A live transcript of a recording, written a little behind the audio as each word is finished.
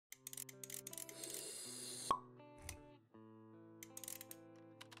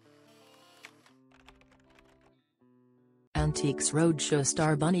Antiques Roadshow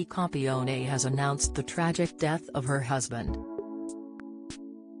star Bunny Campione has announced the tragic death of her husband.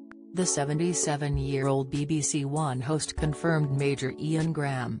 The 77-year-old BBC One host confirmed Major Ian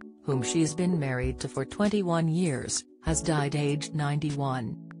Graham, whom she's been married to for 21 years, has died aged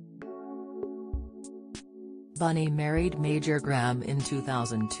 91. Bunny married Major Graham in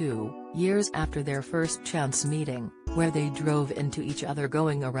 2002, years after their first chance meeting, where they drove into each other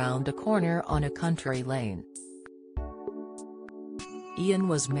going around a corner on a country lane. Ian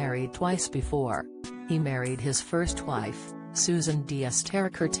was married twice before. He married his first wife, Susan d'Ester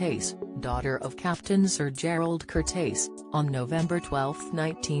Curtase, daughter of Captain Sir Gerald Curtase, on November 12,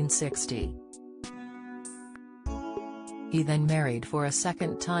 1960. He then married for a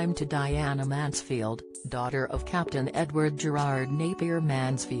second time to Diana Mansfield, daughter of Captain Edward Gerard Napier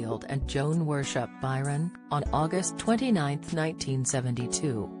Mansfield and Joan Worship Byron, on August 29,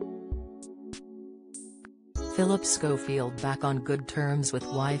 1972. Philip Schofield back on good terms with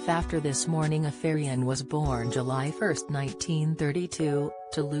wife after this morning affair. Ian was born July 1, 1932,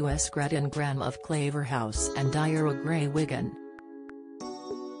 to Lewis Gretton Graham of Claverhouse and Ira Gray, Wigan.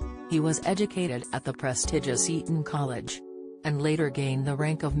 He was educated at the prestigious Eton College, and later gained the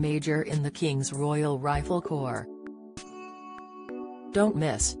rank of Major in the King's Royal Rifle Corps. Don't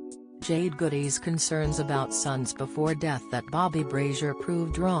miss. Jade Goody's concerns about sons before death that Bobby Brazier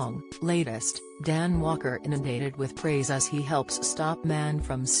proved wrong. Latest, Dan Walker inundated with praise as he helps stop man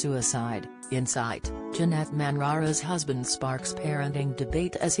from suicide. Insight, Jeanette Manrara's husband sparks parenting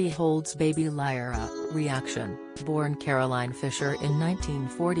debate as he holds baby Lyra. Reaction, born Caroline Fisher in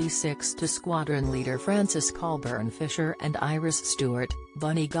 1946 to squadron leader Francis Colburn Fisher and Iris Stewart,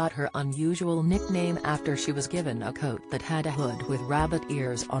 Bunny got her unusual nickname after she was given a coat that had a hood with rabbit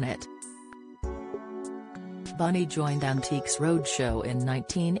ears on it. Bunny joined Antiques Roadshow in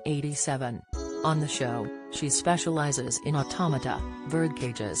 1987. On the show, she specializes in automata,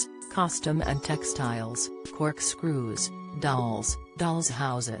 birdcages, costume and textiles, corkscrews, dolls, dolls'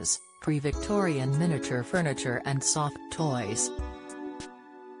 houses, pre-Victorian miniature furniture and soft toys.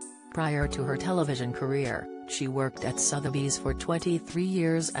 Prior to her television career, she worked at Sotheby's for 23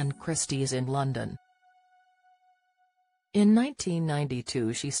 years and Christie's in London. In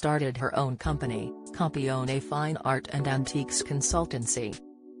 1992 she started her own company, Campione Fine Art and Antiques Consultancy.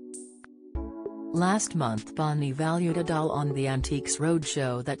 Last month Bunny valued a doll on the Antiques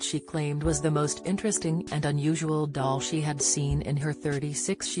Roadshow that she claimed was the most interesting and unusual doll she had seen in her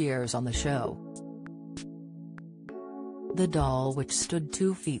 36 years on the show. The doll, which stood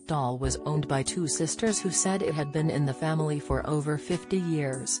 2 feet tall, was owned by two sisters who said it had been in the family for over 50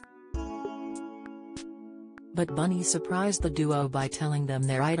 years. But Bunny surprised the duo by telling them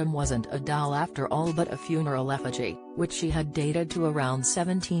their item wasn't a doll after all but a funeral effigy, which she had dated to around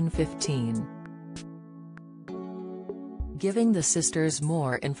 1715. Giving the sisters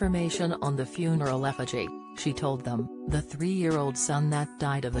more information on the funeral effigy, she told them, the 3-year-old son that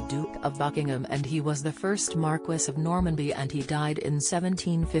died of the Duke of Buckingham, and he was the first Marquess of Normandy and he died in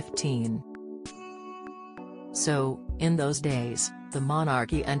 1715. So, in those days, the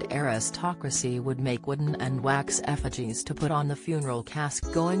monarchy and aristocracy would make wooden and wax effigies to put on the funeral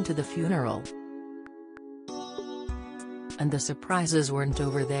cask going to the funeral. And the surprises weren't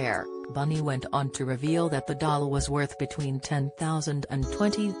over there. Bunny went on to reveal that the doll was worth between £10,000 and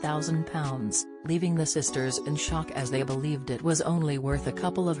 £20,000, leaving the sisters in shock as they believed it was only worth a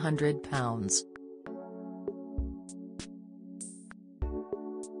couple of £100.